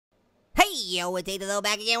Yo, it's Little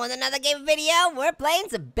back again with another game video. We're playing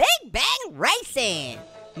some Big Bang Racing.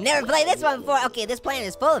 Never played this one before. Okay, this planet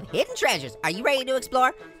is full of hidden treasures. Are you ready to explore?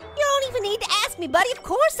 You don't even need to ask me, buddy. Of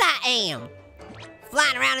course I am.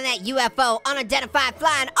 Flying around in that UFO, unidentified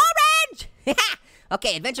flying orange.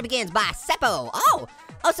 Okay, adventure begins by Seppo. Oh,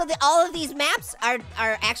 so all of these maps are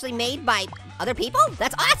actually made by other people?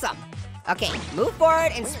 That's awesome. Okay, move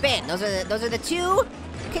forward and spin. Those are the two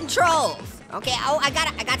controls. Okay, oh, I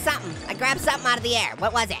got something. I grabbed something out of the air.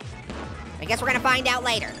 What was it? I guess we're gonna find out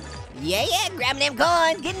later. Yeah, grabbing them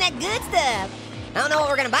coins, getting that good stuff. I don't know what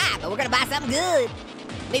we're gonna buy, but we're gonna buy something good.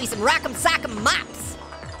 Maybe some Rock'em Sock'em mops.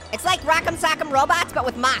 It's like Rock'em Sock'em robots, but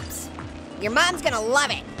with mops. Your mom's gonna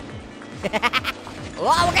love it.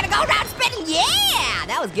 Oh, we're gonna go around spinning. Yeah,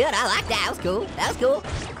 that was good. I like that. That was cool. That was cool.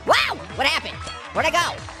 Wow, what happened? Where'd I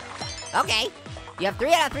go? Okay, you have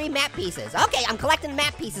 3 out of 3 map pieces. Okay, I'm collecting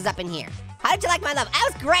map pieces up in here. How did you like my level? That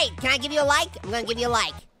was great. Can I give you a like? I'm gonna give you a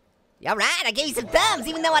like. All right, I gave you some thumbs,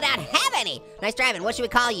 even though I don't have any. Nice driving. What should we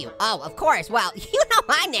call you? Oh, of course. Well, you know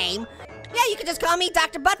my name. Yeah, you can just call me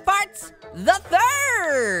Dr. Buttfarts the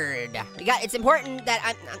Third. It's important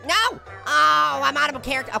that no. Oh, I'm out of a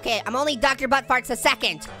character. Okay, I'm only Dr. Buttfarts the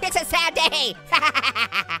Second. It's a sad day.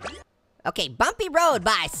 Okay, bumpy road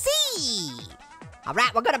by C. All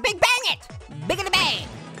right, we're gonna big bang it. Bigger the bang.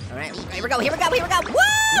 All right, here we go. Woo!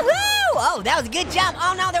 Oh, that was a good jump.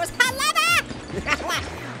 Oh no, there was hot lava.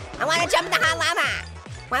 I want to jump in the hot lava.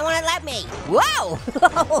 Why won't it let me? Whoa!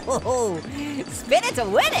 Spin it to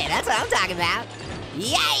win it. That's what I'm talking about.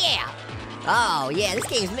 Yeah. Oh yeah, this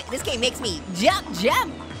game makes me jump.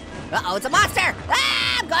 Uh-oh, it's a monster.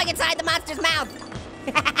 Ah, I'm going inside the monster's mouth.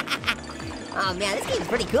 Oh man, this game's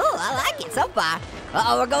pretty cool. I like it so far.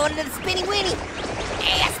 Uh-oh, we're going into the spinny winny.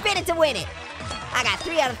 Yeah, spin it to win it. I got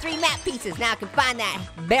 3 out of 3 map pieces. Now I can find that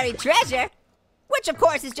buried treasure, which of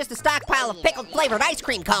course is just a stockpile of pickled flavored ice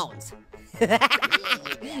cream cones.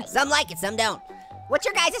 Some like it, some don't. What's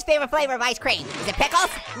your guys' favorite flavor of ice cream? Is it pickles?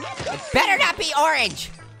 It better not be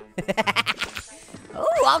orange. Oh,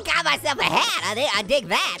 I got myself a hat. I dig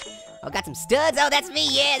that. Oh, got some studs. Oh, that's me.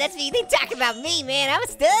 Yeah, that's me. They talking about me, man. I'm a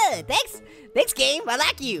stud. Thanks, game. I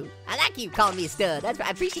like you calling me a stud. I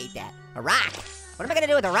appreciate that. A rock. What am I gonna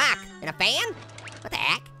do with a rock? And a fan? What the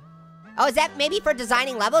heck? Oh, is that maybe for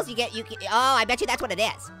designing levels? Oh, I bet you that's what it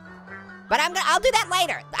is. But I'll do that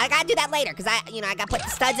later. I gotta do that later, because I gotta put the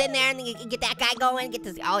studs in there and then you can get that guy going, get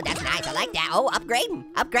this. Oh, that's nice, I like that. Oh,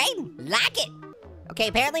 upgrading, like it. Okay,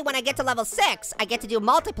 apparently when I get to level 6, I get to do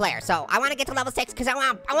multiplayer. So I wanna get to level 6 because I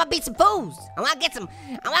wanna beat some fools. I wanna get some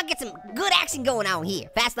good action going on here.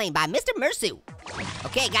 Fast Lane by Mr. Mersu.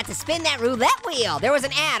 Okay, got to spin that roulette wheel. There was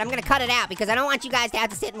an ad, I'm gonna cut it out because I don't want you guys to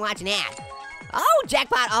have to sit and watch an ad. Oh,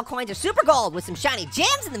 jackpot, all coins are super gold with some shiny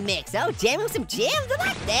gems in the mix. Oh, jamming with some gems, I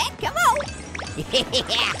like that, come on.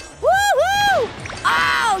 Yeah, woo-hoo!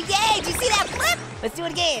 Oh, yay, did you see that flip? Let's do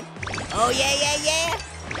it again. Oh, yeah.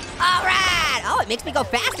 All right, oh, it makes me go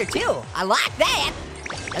faster too. I like that.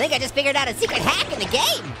 I think I just figured out a secret hack in the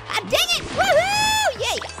game. I dig it, woohoo,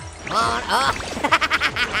 yeah. Oh,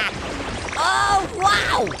 oh,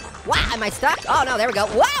 wow. Wow, am I stuck? Oh, no, there we go,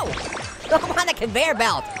 whoa. I'm on the conveyor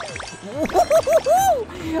belt.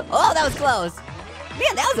 Oh, that was close.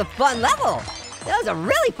 Man, that was a fun level. That was a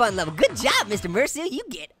really fun level. Good job, Mr. Mersu. You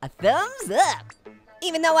get a thumbs up.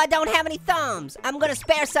 Even though I don't have any thumbs, I'm gonna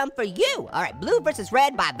spare some for you. All right, blue versus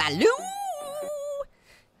red by Baloo.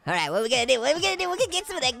 All right, what are we gonna do? We're gonna get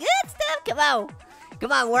some of that good stuff.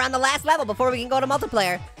 Come on, we're on the last level before we can go to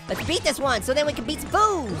multiplayer. Let's beat this one so then we can beat some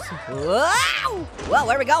fools. Whoa,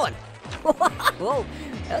 where are we going? Whoa,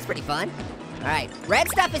 that was pretty fun. All right, red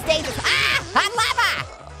stuff is dangerous. Ah, hot lava!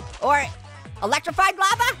 Or electrified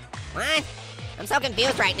lava? What? I'm so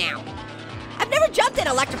confused right now. I've never jumped in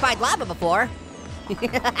electrified lava before. Okay,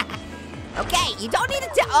 you don't need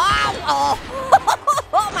to oh,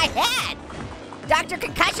 my head! Dr.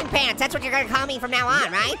 Concussion Pants, that's what you're gonna call me from now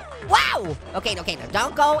on, right? Wow! Okay, no,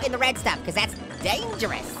 don't go in the red stuff, because that's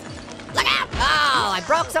dangerous. Look out! Oh, I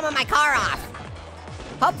broke some of my car off.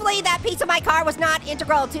 Hopefully that piece of my car was not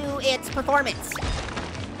integral to its performance.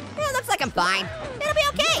 Yeah, looks like I'm fine. It'll be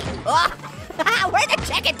okay. Oh, where'd the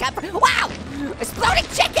chicken come from? Wow! Exploding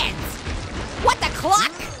chickens! What the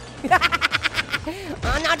cluck?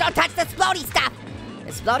 Oh no, don't touch the explodey stuff.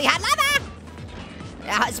 Explodey hot lava!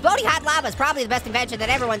 Explodey hot lava is probably the best invention that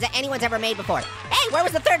anyone's ever made before. Hey, where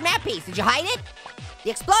was the 3rd map piece? Did you hide it?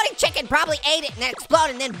 The exploding chicken probably ate it and then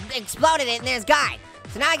exploded it and then it's gone.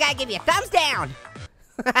 So now I gotta give you a thumbs down.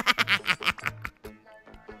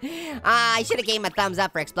 I should have gave him a thumbs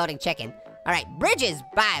up for exploding chicken. All right, Bridges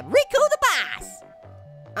by Riku the Boss.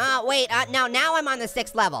 Oh, wait, no, now I'm on the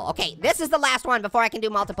 6th level. Okay, this is the last one before I can do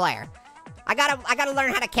multiplayer. I gotta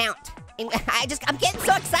learn how to count. I'm getting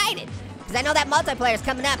so excited. Because I know that multiplayer is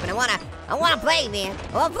coming up and I wanna play, man.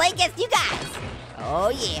 I wanna play against you guys. Oh,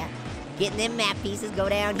 yeah. Getting them map pieces, go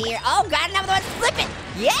down here. Oh, got another one, flip it.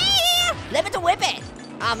 Yeah, flip it to whip it.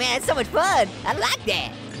 Oh, man, it's so much fun. I like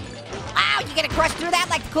that. Wow, you gonna crush through that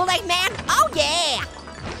like the Kool-Aid man? Oh, yeah.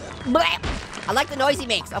 Blah. I like the noise he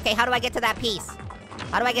makes. Okay, how do I get to that piece?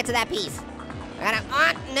 How do I get to that piece? I gotta,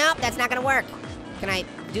 nope, that's not gonna work. Can I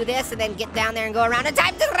do this and then get down there and go around in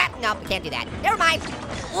time? Nope, can't do that. Never mind.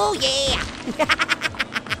 Oh, yeah.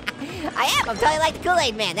 I'm totally like the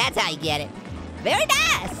Kool-Aid man. That's how you get it. Very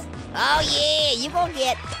nice. Oh, yeah, you gonna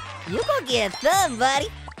get a thumb, buddy.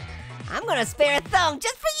 I'm gonna spare a thumb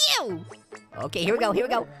just for you. Okay, here we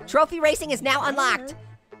go. Trophy racing is now unlocked.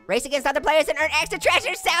 Race against other players and earn extra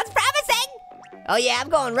treasures. Sounds promising. Oh, yeah, I'm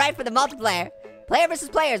going right for the multiplayer. Player versus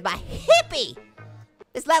players by Hippie.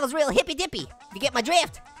 This level's real hippy-dippy, if you get my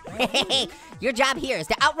drift. Your job here is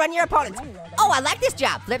to outrun your opponents. Oh, I like this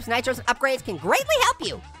job. Flips, nitros, and upgrades can greatly help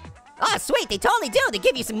you. Oh, sweet, they totally do. They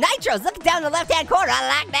give you some nitros. Look down in the left-hand corner.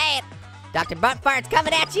 I like that. Dr. Butt Fart's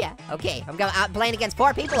coming at you. Okay, I'm playing against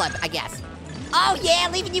 4 people, I guess. Oh, yeah,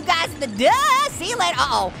 leaving you guys in the dust. See you later.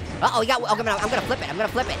 Uh-oh, I'm gonna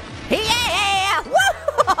flip it. Yeah! Woo!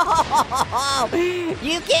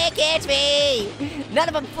 You can't catch me. None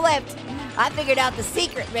of them flipped. I figured out the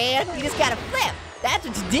secret, man. You just gotta flip. That's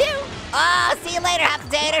what you do. Oh, see you later, hot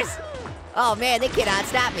potatoes. Oh, man, they cannot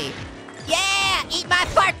stop me. Yeah, eat my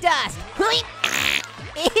fart dust.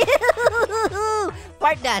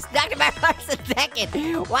 Fart dust. Dr. Fart's the second.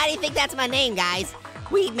 Why do you think that's my name, guys?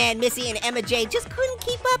 Weed Man, Missy, and Emma J just couldn't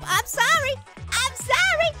keep up. I'm sorry.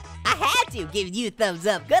 I had to give you a thumbs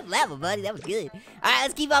up. Good level, buddy. That was good. All right,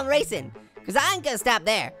 let's keep on racing. Because I ain't gonna stop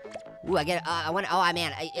there. Ooh,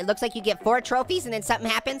 man, it looks like you get 4 trophies and then something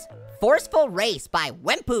happens. Forceful Race by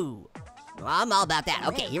Wempu. Well, I'm all about that.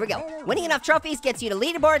 Okay, here we go. Winning enough trophies gets you to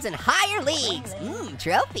leaderboards in higher leagues.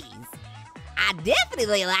 Trophies. I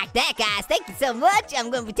definitely like that, guys. Thank you so much. I'm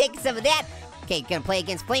gonna be taking some of that. Okay, gonna play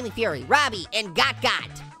against Flaming Fury, Robbie, and Got.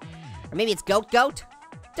 Or maybe it's Goat.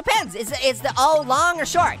 Depends, is the O long or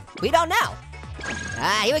short? We don't know.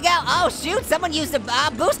 Here we go. Oh, shoot, someone used a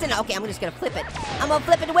boost in it. Okay, I'm just gonna flip it. I'm gonna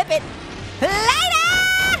flip it and whip it.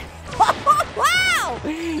 Later! Wow!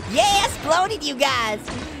 Yeah, exploded, you guys.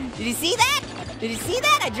 Did you see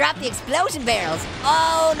that? I dropped the explosion barrels.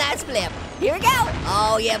 Oh, nice flip. Here we go.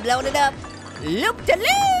 Oh, yeah, blowing it up.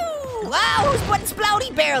 Loop-de-loo! Wow, who's putting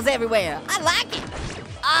exploding barrels everywhere? I like it.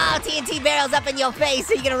 Oh, TNT barrels up in your face.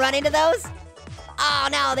 Are you gonna run into those? Oh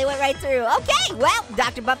no, they went right through. Okay, well,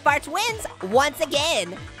 Dr. Butt Farts wins once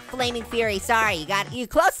again. Flaming Fury, sorry, you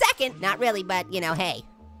close second. Not really, but you know, hey.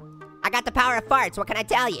 I got the power of farts, what can I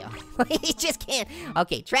tell you? You just can't.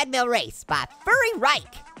 Okay, Treadmill Race by Furry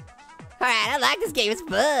Reich. All right, I like this game, it's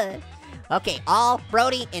fun. Okay, All,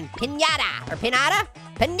 Brody, and Pinata, or Pinata?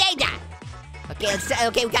 Pinata.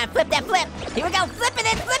 Okay, we gotta flip that flip. Here we go, flipping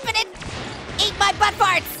it. Eat my butt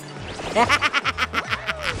farts.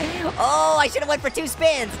 Oh, I should've went for 2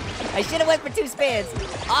 spins.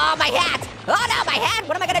 Oh, my hat. Oh, no, my hat.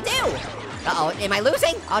 What am I gonna do? Uh-oh, am I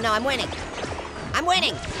losing? Oh, no, I'm winning.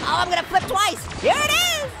 Oh, I'm gonna flip twice. Here it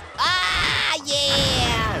is. Ah,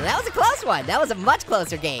 yeah. That was a close one. That was a much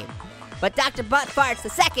closer game. But Dr. Butt Farts, the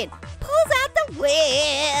second, pulls out the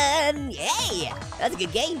win. Yeah, that's a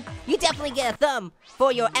good game. You definitely get a thumb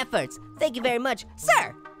for your efforts. Thank you very much,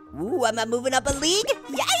 sir. Ooh, am I moving up a league?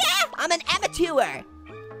 Yeah, I'm an amateur.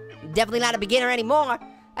 Definitely not a beginner anymore.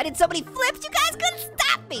 I did so many flips, you guys couldn't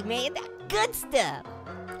stop me, man. That good stuff.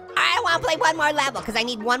 All right, I wanna play one more level because I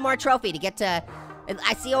need one more trophy to get to,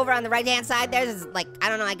 I see over on the right-hand side there's like, I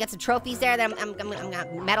don't know, I get some trophies there that I'm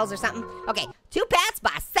medals or something. Okay, 2 Paths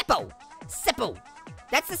by Seppo.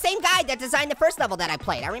 That's the same guy that designed the first level that I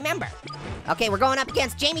played, I remember. Okay, we're going up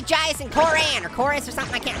against Jamie Gias and Coran, or Chorus or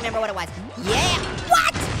something, I can't remember what it was. Yeah,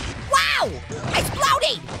 what? Wow,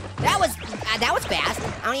 exploding! That was fast.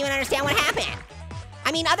 I don't even understand what happened.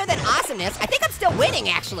 I mean, other than awesomeness, I think I'm still winning,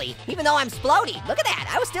 actually, even though I'm exploding. Look at that,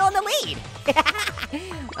 I was still in the lead.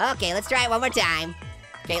 Okay, let's try it one more time.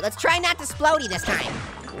 Okay, let's try not to explodey this time.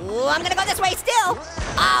 Ooh, I'm gonna go this way still.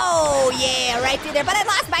 Oh, yeah, right through there, but I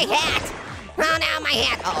lost my hat. Oh, now my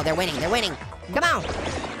hat. Uh-oh, they're winning. Come on.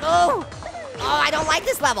 Oh, I don't like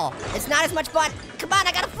this level. It's not as much fun. Come on,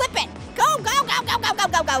 I gotta flip it. Go.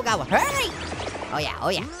 Hurry. Oh,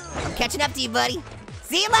 yeah. I'm catching up to you, buddy.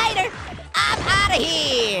 See you later. I'm out of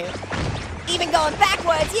here. Even going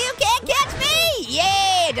backwards, you can't catch me.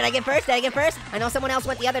 Yeah, did I get first? I know someone else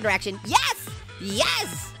went the other direction.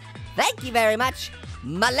 Yes. Thank you very much.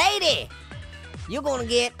 My lady, you're gonna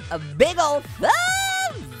get a big old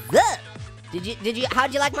thumbs up.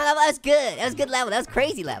 How'd you like my level? That was good. That was a good level. That was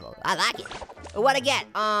crazy level. I like it. What'd I get?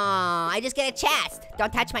 I just get a chest.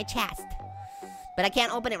 Don't touch my chest. But I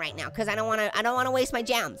can't open it right now because I don't wanna waste my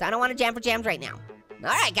gems. I don't wanna jam for gems right now. All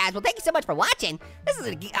right, guys. Well, thank you so much for watching. This is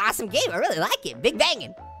an awesome game. I really like it. Big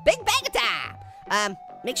banging time.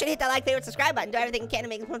 Make sure to hit that like, favorite, subscribe button. Do everything you can to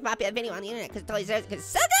make this most popular video on the internet because it totally deserves it. Because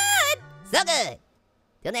it's so good, so good.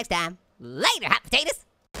 Till next time. Later, hot potatoes.